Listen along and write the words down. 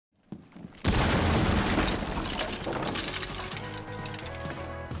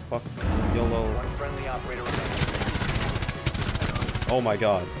Fuck. YOLO. One friendly operator remaining. Oh my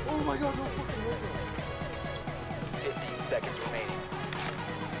god. Oh my god, no fucking way, 15 seconds remaining.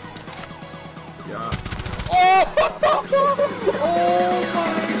 Yeah. Oh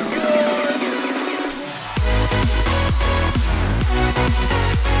my god!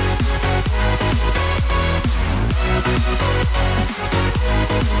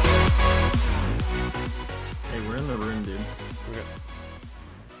 Hey, we're in the room, dude. Okay.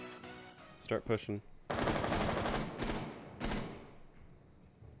 Start pushing.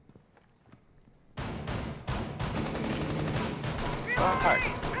 Fuck.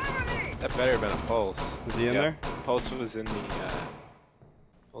 That better have been a pulse. Is he in there? Pulse was in the,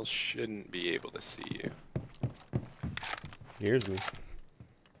 Pulse shouldn't be able to see you. He hears me.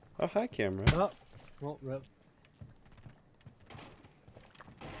 Oh, hi, camera. Oh, well, rip.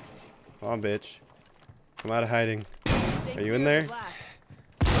 Come on, bitch. Come out of hiding. Are you in there?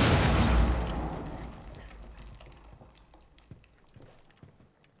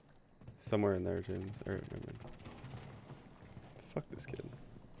 Somewhere in there, James. Or, never mind. Fuck this kid.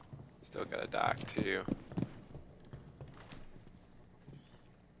 Still got a dock too.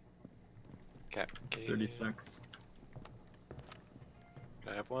 Cap. 30 secs.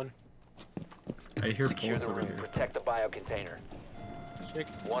 Can I have one? I hear Secure pulse the over room. here. Protect the bio container.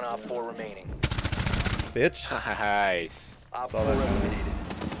 One op 4 remaining. Bitch. Nice. Op Saw 4 that coming. eliminated.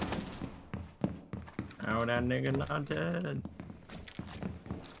 Oh, that nigga not dead.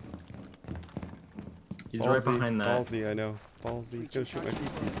 He's right behind that. Ballsy, I know. Ballsy. He's gonna shoot my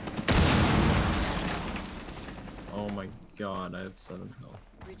feetsies. Oh my god, I have 7 health.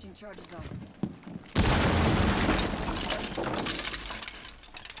 Reaching charges up.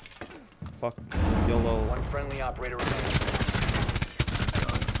 Fuck. YOLO. One friendly operator remaining.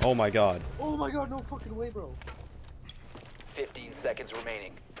 Oh my god. Oh my god, no fucking way, bro. 15 seconds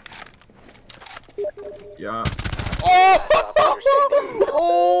remaining. Yeah.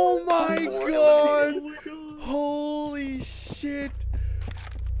 Oh my Four god! eliminated. Holy shit!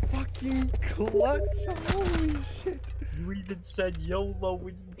 Fucking clutch! Holy shit! You even said YOLO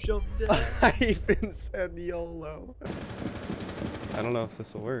when you jumped in. I even said YOLO. I don't know if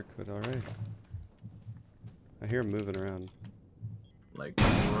this will work, but alright. I hear him moving around. Like,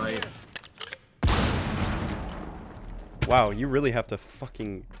 right. Wow, you really have to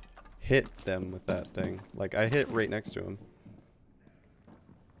fucking hit them with that thing. Like, I hit right next to him.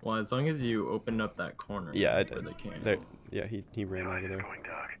 Well, as long as you opened up that corner. Yeah, I where did. they can't. There, yeah, he ran out of there.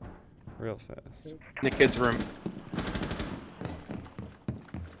 Real fast. In the kid's room.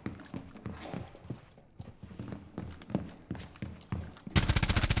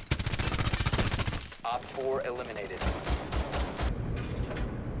 Op 4 eliminated.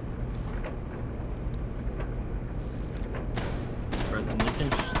 Preston, you can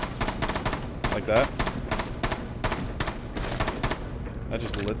Like that. I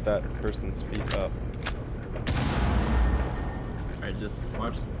just lit that person's feet up. Alright, just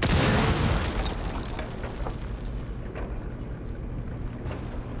watch the stairs.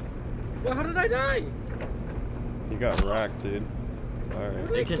 Well, how did I die? You got racked, dude.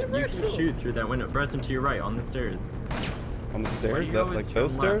 Sorry. You can shoot through that window. Preston, to your right, on the stairs. On the Why stairs? do you That always like turn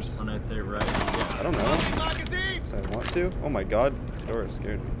those left stairs? When I say right, I yeah. don't know. So I want to. Oh my god, Dora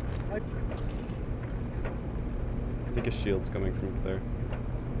scared me. I think a shield's coming from up there.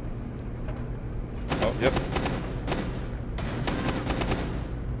 Oh, yep.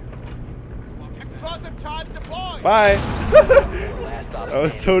 Bye. Last op That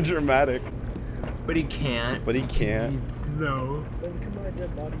was so dramatic. But he can't. But he can't. No.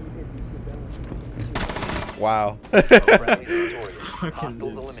 Wow. friendly victorious. Fucking Hostiles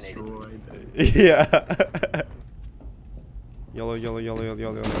eliminated. destroyed. Yeah. Yellow, yellow, yellow, yellow,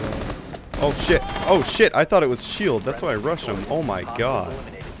 yellow, yellow. Oh shit. Oh shit. I thought it was shield. That's why I rushed him. Oh my Hostiles god.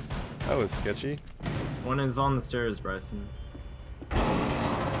 eliminated. That was sketchy. One is on the stairs, Bryson.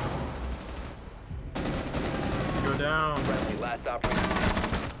 Let's go down. Friendly last operator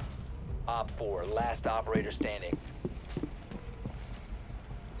standing. Op 4, last operator standing.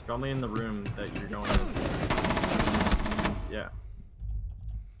 It's probably in the room that you're going into. Yeah.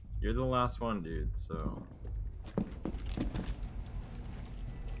 You're the last one, dude, so.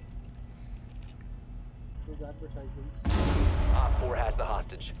 Those advertisements. Op 4 has the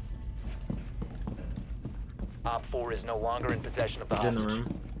hostage. Op 4 is no longer in possession of the He's in hostage. the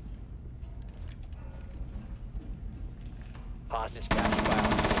room. Hostage captured by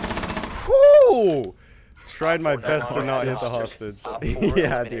hostage. Whoo! Tried my Op 4 best to no not longer hit the has hostage. Op 4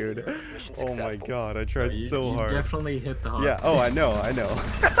 Yeah, eliminated. dude. Mission Oh my successful. god, I tried You so hard. definitely hit the hostage. Yeah, oh, I know, I know.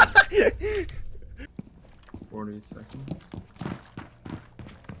 40 seconds.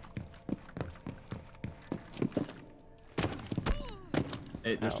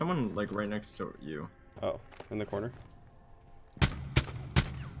 Hey, there's Ow. someone like right next to you. Oh, in the corner.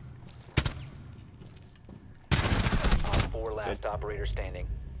 Op 4 last operator standing.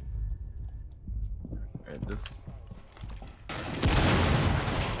 Alright, this.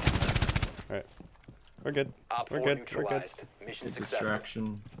 Alright. We're good. Op 4 We're good. We're good. neutralized. Mission Good successful.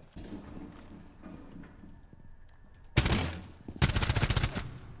 distraction.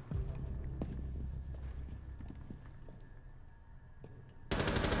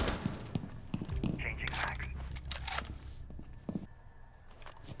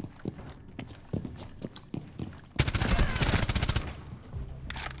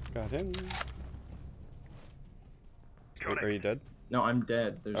 Got him. Wait, are you dead? No, I'm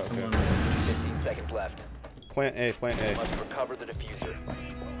dead. There's Oh, okay. someone. 15 seconds left. Plant A, plant A. Must recover the diffuser.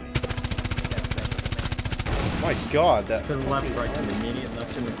 My god, that To the left, Bryson. Immediate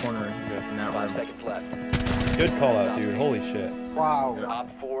left in the corner. Okay. In that 5 room. seconds left. good call out, dude. Holy shit. Wow.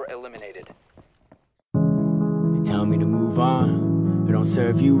 Op 4 eliminated. They tell me to move on, it don't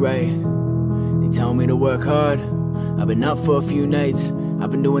serve you right. They tell me to work hard, I've been up for a few nights. I've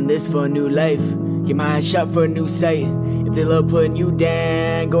been doing this for a new life, get my eyes shut for a new sight. If they love putting you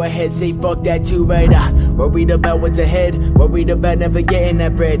down, go ahead, say fuck that too, right? Worried about what's ahead, worried about never getting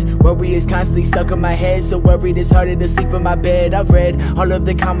that bread. Worry is constantly stuck in my head, so worried it's harder to sleep in my bed. I've read all of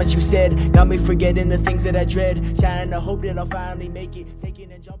the comments you said, got me forgetting the things that I dread. Shining the hope that I'll finally make it,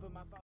 taking and jumping.